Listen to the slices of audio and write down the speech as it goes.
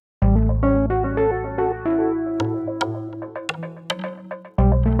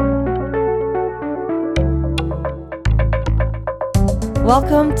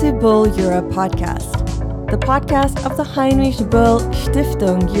Welcome to Böll Europe Podcast, the podcast of the Heinrich Böll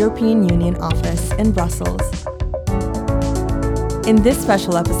Stiftung European Union office in Brussels. In this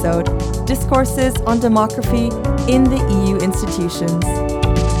special episode, Discourses on demography in the EU institutions.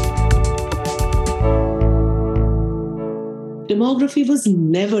 Demography was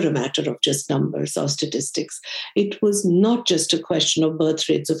never a matter of just numbers or statistics. It was not just a question of birth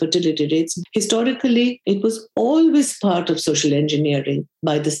rates or fertility rates. Historically, it was always part of social engineering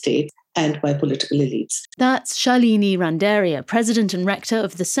by the state and by political elites. That's Shalini Randeria, President and Rector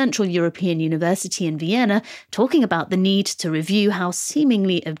of the Central European University in Vienna, talking about the need to review how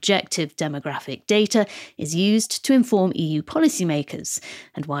seemingly objective demographic data is used to inform EU policymakers,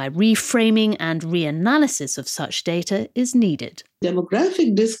 and why reframing and reanalysis of such data is needed.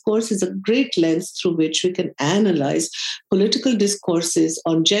 Demographic discourse is a great lens through which we can analyze political discourses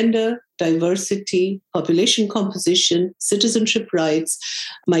on gender, diversity, population composition, citizenship rights,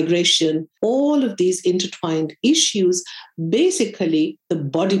 migration, all of these intertwined issues, basically the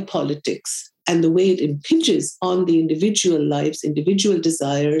body politics and the way it impinges on the individual lives, individual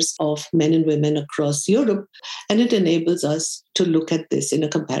desires of men and women across Europe. And it enables us to look at this in a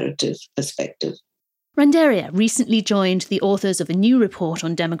comparative perspective. Randeria recently joined the authors of a new report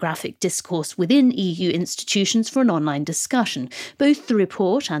on demographic discourse within EU institutions for an online discussion. Both the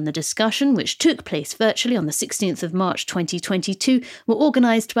report and the discussion, which took place virtually on the 16th of March 2022, were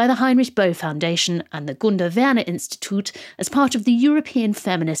organised by the Heinrich Böll Foundation and the Gunda Werner Institute as part of the European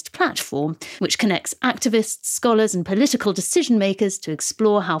Feminist Platform, which connects activists, scholars and political decision-makers to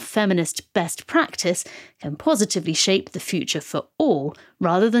explore how feminist best practice can positively shape the future for all,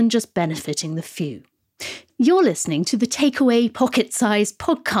 rather than just benefiting the few. You're listening to the takeaway pocket-sized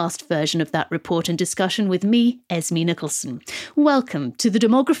podcast version of that report and discussion with me, Esme Nicholson. Welcome to the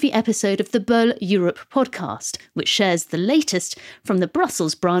demography episode of the Böll Europe podcast, which shares the latest from the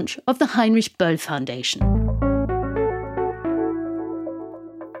Brussels branch of the Heinrich Böll Foundation.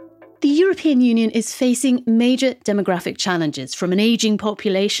 The European Union is facing major demographic challenges, from an ageing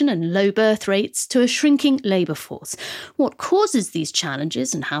population and low birth rates to a shrinking labour force. What causes these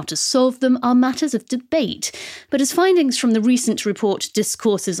challenges and how to solve them are matters of debate. But as findings from the recent report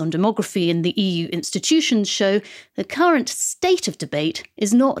Discourses on demography in the EU institutions show, the current state of debate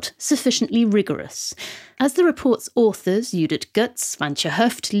is not sufficiently rigorous. As the report's authors, Judith Götz, Svantje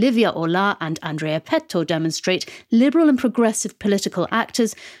Höft, Livia Ola and Andrea Petto demonstrate, liberal and progressive political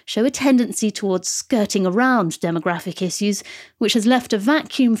actors show a tendency towards skirting around demographic issues, which has left a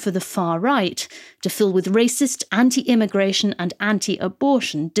vacuum for the far right to fill with racist, anti-immigration and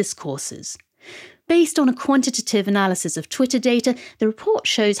anti-abortion discourses. Based on a quantitative analysis of Twitter data, the report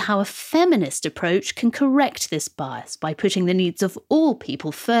shows how a feminist approach can correct this bias by putting the needs of all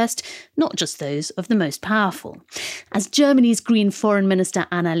people first, not just those of the most powerful. As Germany's Green Foreign Minister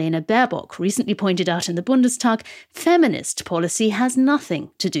Annalena Baerbock recently pointed out in the Bundestag, feminist policy has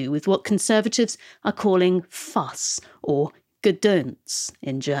nothing to do with what conservatives are calling Fuss, or Gedöns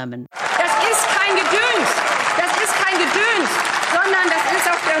in German. Das ist kein Gedöns. Das ist kein Gedöns, sondern das ist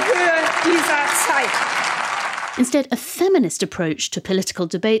auf der Höhe dieser Zeit. Instead, a feminist approach to political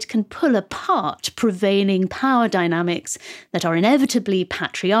debate can pull apart prevailing power dynamics that are inevitably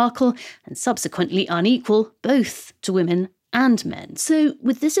patriarchal and subsequently unequal, both to women and men. So,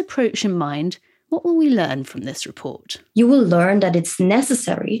 with this approach in mind, what will we learn from this report? You will learn that it's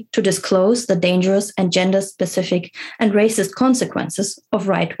necessary to disclose the dangerous and gender-specific and racist consequences of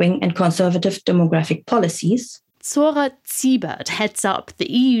right-wing and conservative demographic policies. Zora Ziebert heads up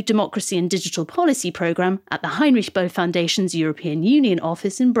the EU Democracy and Digital Policy Programme at the Heinrich Böll Foundation's European Union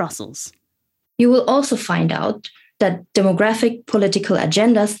office in Brussels. You will also find out that demographic political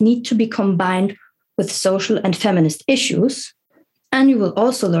agendas need to be combined with social and feminist issues. And you will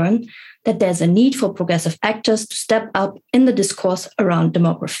also learn that there's a need for progressive actors to step up in the discourse around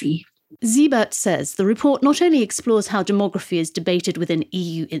demography. Ziebert says the report not only explores how demography is debated within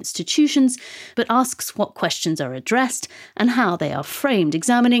EU institutions, but asks what questions are addressed and how they are framed,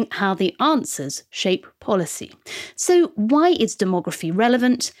 examining how the answers shape policy. So why is demography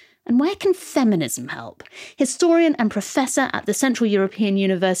relevant? And where can feminism help? Historian and professor at the Central European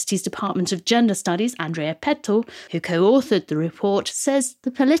University's Department of Gender Studies, Andrea Petto, who co-authored the report, says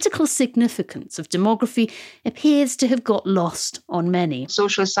the political significance of demography appears to have got lost on many.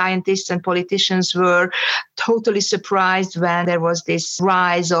 Social scientists and politicians were totally surprised when there was this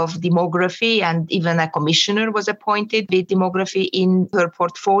rise of demography, and even a commissioner was appointed with demography in her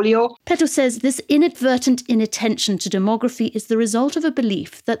portfolio. Petto says this inadvertent inattention to demography is the result of a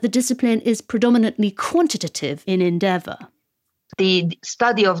belief that the discipline is predominantly quantitative in endeavour. the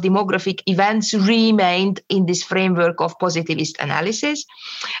study of demographic events remained in this framework of positivist analysis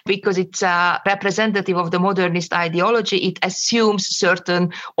because it's representative of the modernist ideology. It assumes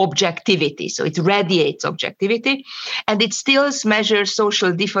certain objectivity, so it radiates objectivity, and it still measures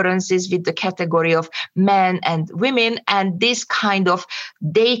social differences with the category of men and women, and this kind of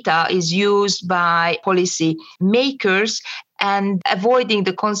data is used by policy makers. And avoiding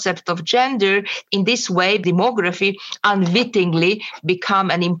the concept of gender, in this way, demography unwittingly become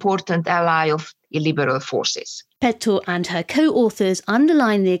an important ally of illiberal forces. Petto and her co-authors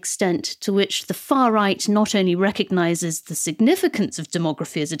underline the extent to which the far right not only recognises the significance of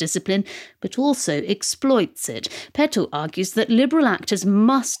demography as a discipline, but also exploits it. Petto argues that liberal actors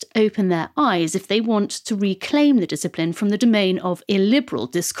must open their eyes if they want to reclaim the discipline from the domain of illiberal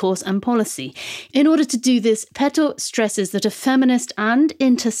discourse and policy. In order to do this, Petto stresses that a feminist and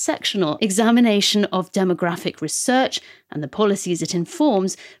intersectional examination of demographic research and the policies it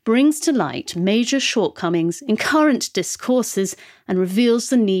informs brings to light major shortcomings in current discourses and reveals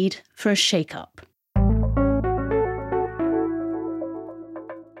the need for a shake-up.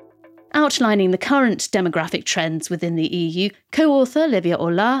 Outlining the current demographic trends within the EU, co-author Livia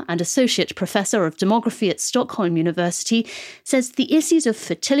Olah and Associate Professor of Demography at Stockholm University says the issues of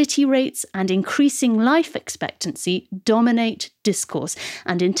fertility rates and increasing life expectancy dominate discourse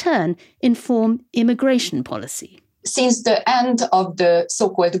and in turn inform immigration policy. Since the end of the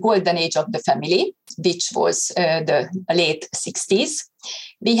so-called golden age of the family, which was the late 60s,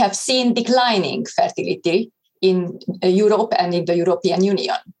 we have seen declining fertility in Europe and in the European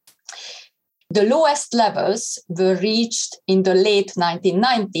Union. The lowest levels were reached in the late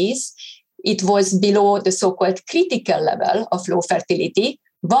 1990s. It was below the so-called critical level of low fertility,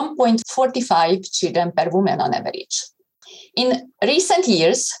 1.45 children per woman on average. In recent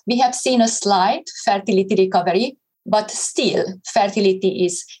years, we have seen a slight fertility recovery, but still fertility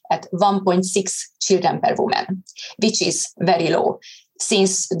is at 1.6 children per woman, which is very low,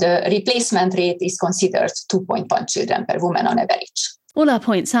 since the replacement rate is considered 2.1 children per woman on average. Olah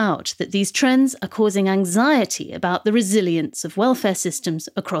points out that these trends are causing anxiety about the resilience of welfare systems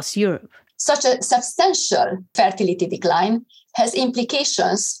across Europe. Such a substantial fertility decline has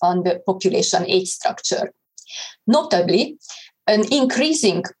implications on the population age structure. Notably, an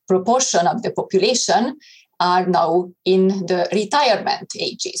increasing proportion of the population are now in the retirement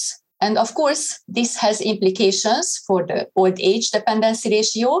ages. And of course, this has implications for the old age dependency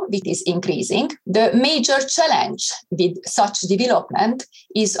ratio, which is increasing. The major challenge with such development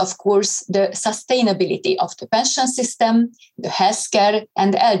is, of course, the sustainability of the pension system, the healthcare,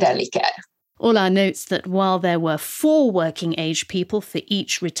 and elderly care. Olah notes that while there were 4 working-age people for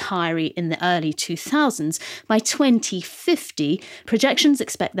each retiree in the early 2000s, by 2050, projections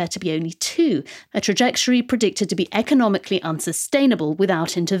expect there to be only 2, a trajectory predicted to be economically unsustainable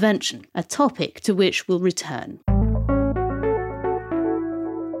without intervention, a topic to which we'll return.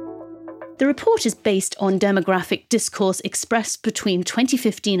 The report is based on demographic discourse expressed between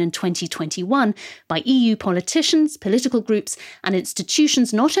 2015 and 2021 by EU politicians, political groups and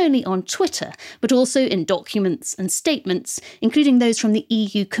institutions not only on Twitter, but also in documents and statements, including those from the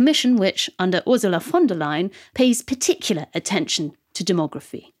EU Commission, which, under Ursula von der Leyen, pays particular attention to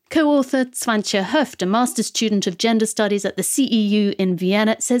demography. Co-author Swantje Höft, a master's student of gender studies at the CEU in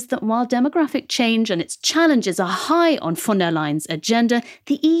Vienna, says that while demographic change and its challenges are high on von der Leyen's agenda,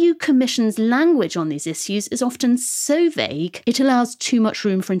 the EU Commission's language on these issues is often so vague it allows too much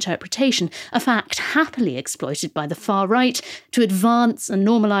room for interpretation, a fact happily exploited by the far right to advance and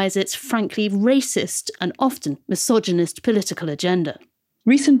normalise its frankly racist and often misogynist political agenda.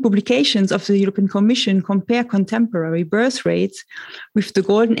 Recent publications of the European Commission compare contemporary birth rates with the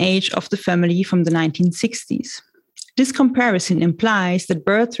golden age of the family from the 1960s. This comparison implies that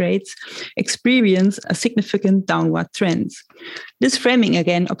birth rates experience a significant downward trend. This framing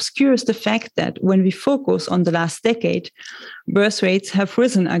again obscures the fact that when we focus on the last decade, birth rates have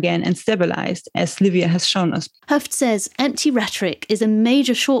risen again and stabilized, as Livia has shown us. Höft says empty rhetoric is a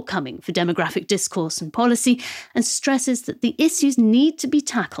major shortcoming for demographic discourse and policy and stresses that the issues need to be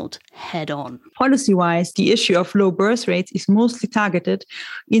tackled head-on. Policy-wise, the issue of low birth rates is mostly targeted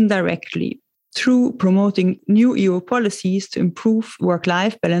indirectly, through promoting new EU policies to improve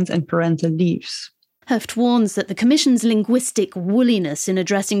work-life balance and parental leaves. Höft warns that the Commission's linguistic woolliness in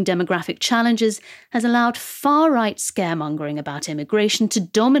addressing demographic challenges has allowed far-right scaremongering about immigration to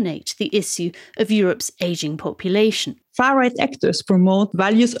dominate the issue of Europe's ageing population. Far-right actors promote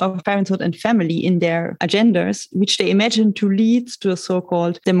values of parenthood and family in their agendas, which they imagine to lead to a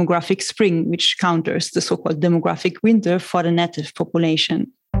so-called demographic spring, which counters the so-called demographic winter for the native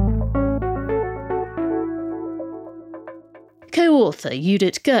population. Co-author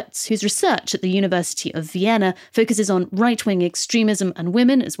Judith Goetz, whose research at the University of Vienna focuses on right-wing extremism and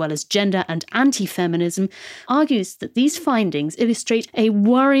women, as well as gender and anti-feminism, argues that these findings illustrate a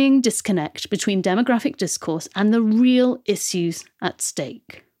worrying disconnect between demographic discourse and the real issues at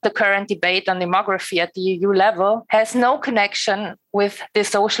stake. The current debate on demography at the EU level has no connection with the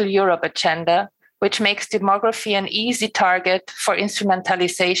social Europe agenda, which makes demography an easy target for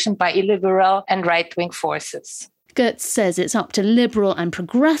instrumentalization by illiberal and right-wing forces. Goetz says it's up to liberal and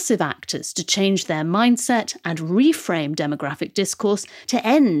progressive actors to change their mindset and reframe demographic discourse to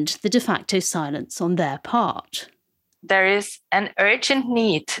end the de facto silence on their part. There is an urgent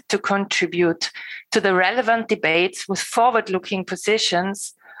need to contribute to the relevant debates with forward-looking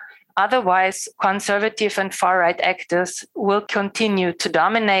positions. Otherwise, conservative and far-right actors will continue to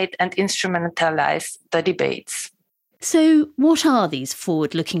dominate and instrumentalize the debates. So, what are these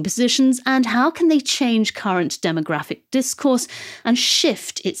forward-looking positions and how can they change current demographic discourse and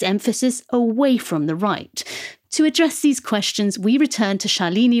shift its emphasis away from the right? To address these questions, we return to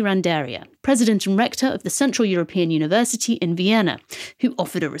Shalini Randeria, President and Rector of the Central European University in Vienna, who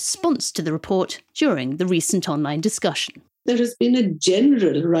offered a response to the report during the recent online discussion. There has been a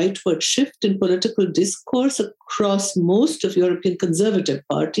general rightward shift in political discourse across most of European conservative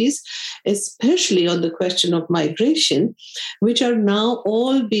parties, especially on the question of migration, which are now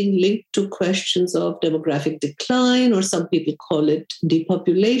all being linked to questions of demographic decline, or some people call it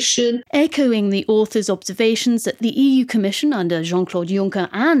depopulation. Echoing the author's observations that the EU Commission under Jean-Claude Juncker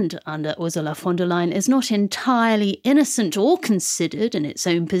and under Ursula von der Leyen is not entirely innocent or considered in its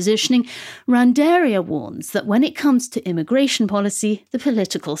own positioning, Randeria warns that when it comes to immigration policy, the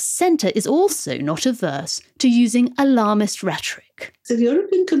political centre is also not averse to using alarmist rhetoric. So the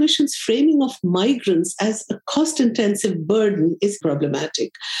European Commission's framing of migrants as a cost-intensive burden is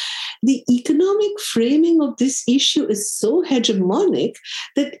problematic. The economic framing of this issue is so hegemonic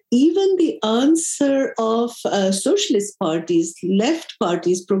that even the answer of socialist parties, left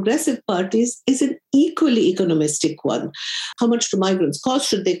parties, progressive parties is an equally economistic one. How much do migrants cost?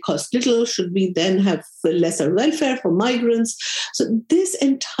 Should they cost little? Should we then have lesser welfare for migrants? So this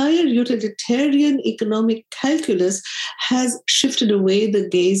entire utilitarian economic calculus has shifted away the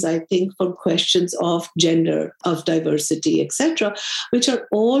gaze, I think, from questions of gender, of diversity, etc., which are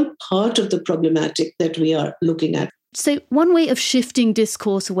all part of the problematic that we are looking at. So one way of shifting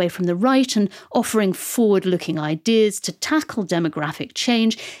discourse away from the right and offering forward-looking ideas to tackle demographic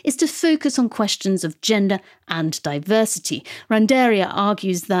change is to focus on questions of gender and diversity. Randeria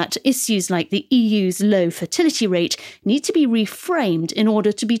argues that issues like the EU's low fertility rate need to be reframed in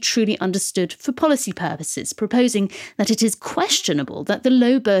order to be truly understood for policy purposes, proposing that it is questionable that the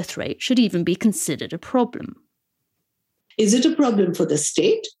low birth rate should even be considered a problem. Is it a problem for the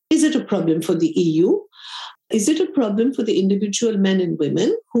state? Is it a problem for the EU? Is it a problem for the individual men and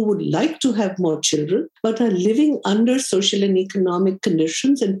women who would like to have more children, but are living under social and economic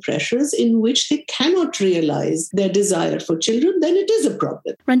conditions and pressures in which they cannot realize their desire for children? Then it is a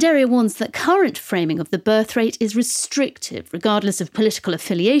problem. Randeria warns that current framing of the birth rate is restrictive, regardless of political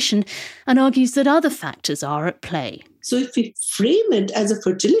affiliation, and argues that other factors are at play. So if we frame it as a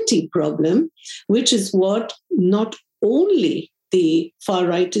fertility problem, which is what not only the far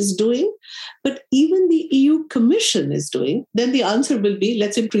right is doing, but even the EU Commission is doing, then the answer will be,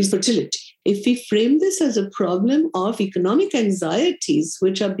 let's increase fertility. If we frame this as a problem of economic anxieties,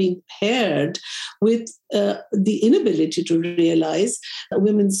 which are being paired with the inability to realize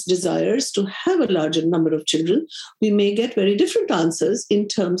women's desires to have a larger number of children, we may get very different answers in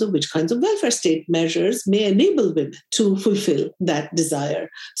terms of which kinds of welfare state measures may enable women to fulfill that desire.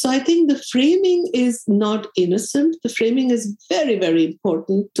 So I think the framing is not innocent. The framing is very, very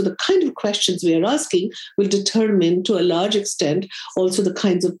important to the kind of questions we are asking, will determine to a large extent also the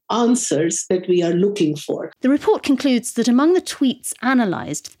kinds of answers that we are looking for. The report concludes that among the tweets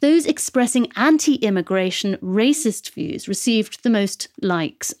analysed, those expressing anti-immigration, racist views received the most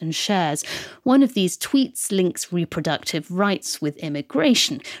likes and shares. One of these tweets links reproductive rights with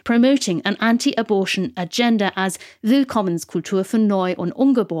immigration, promoting an anti-abortion agenda as Willkommenskultur für Neu- und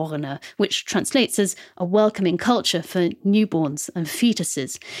Ungeborene, which translates as a welcoming culture for newborns and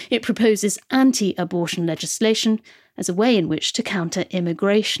fetuses. It proposes anti-abortion legislation as a way in which to counter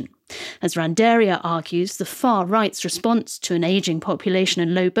immigration. As Randeria argues, the far right's response to an ageing population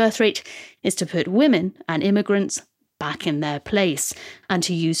and low birth rate is to put women and immigrants back in their place and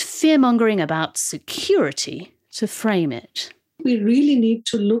to use fear-mongering about security to frame it. We really need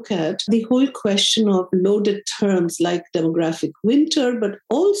to look at the whole question of loaded terms like demographic winter, but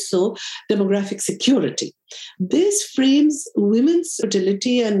also demographic security. This frames women's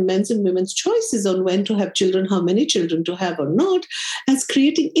fertility and men's and women's choices on when to have children, how many children to have or not, as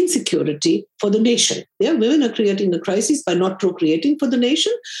creating insecurity for the nation. Yeah, women are creating a crisis by not procreating for the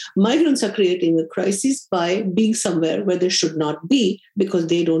nation. Migrants are creating a crisis by being somewhere where they should not be because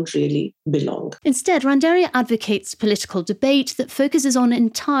they don't really belong. Instead, Randaria advocates political debate that focuses on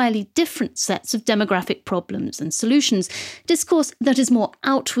entirely different sets of demographic problems and solutions, discourse that is more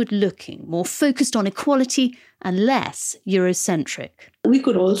outward-looking, more focused on equality and less Eurocentric. We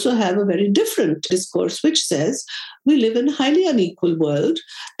could also have a very different discourse which says we live in a highly unequal world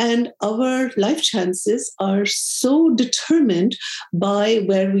and our life chances are so determined by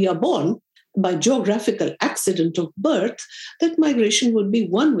where we are born, by geographical accident of birth, that migration would be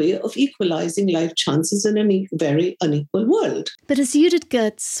one way of equalizing life chances in a very unequal world. But as Judith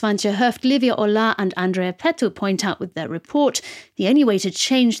Gertz, Swantje Höft, Livia Ola and Andrea Petto point out with their report, the only way to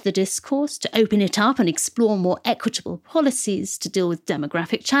change the discourse, to open it up and explore more equitable policies to deal with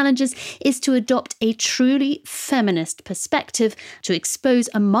demographic challenges, is to adopt a truly feminist perspective to expose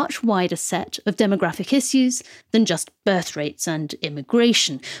a much wider set of demographic issues than just birth rates and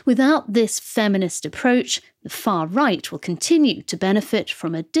immigration. Without this feminist approach, the far right will continue to benefit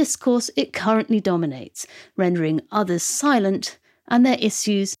from a discourse it currently dominates, rendering others silent and their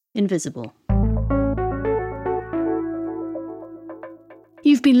issues invisible.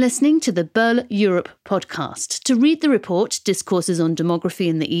 You've been listening to the Böll Europe podcast. To read the report, Discourses on Demography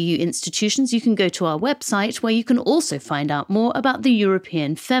in the EU Institutions, you can go to our website, where you can also find out more about the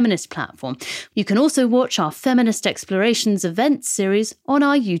European Feminist Platform. You can also watch our Feminist Explorations event series on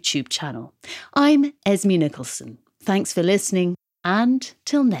our YouTube channel. I'm Esme Nicholson. Thanks for listening, and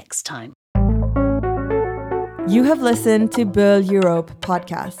till next time. You have listened to Böll Europe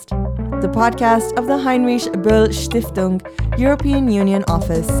podcast, the podcast of the Heinrich Böll Stiftung European Union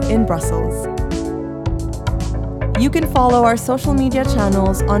office in Brussels. You can follow our social media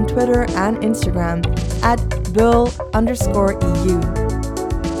channels on Twitter and Instagram at Böll_EU.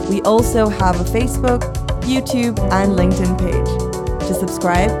 We also have a Facebook, YouTube, and LinkedIn page. To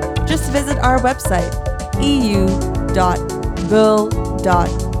subscribe, just visit our website, eu.böll.org,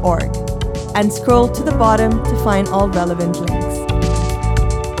 and scroll to the bottom to find all relevant links.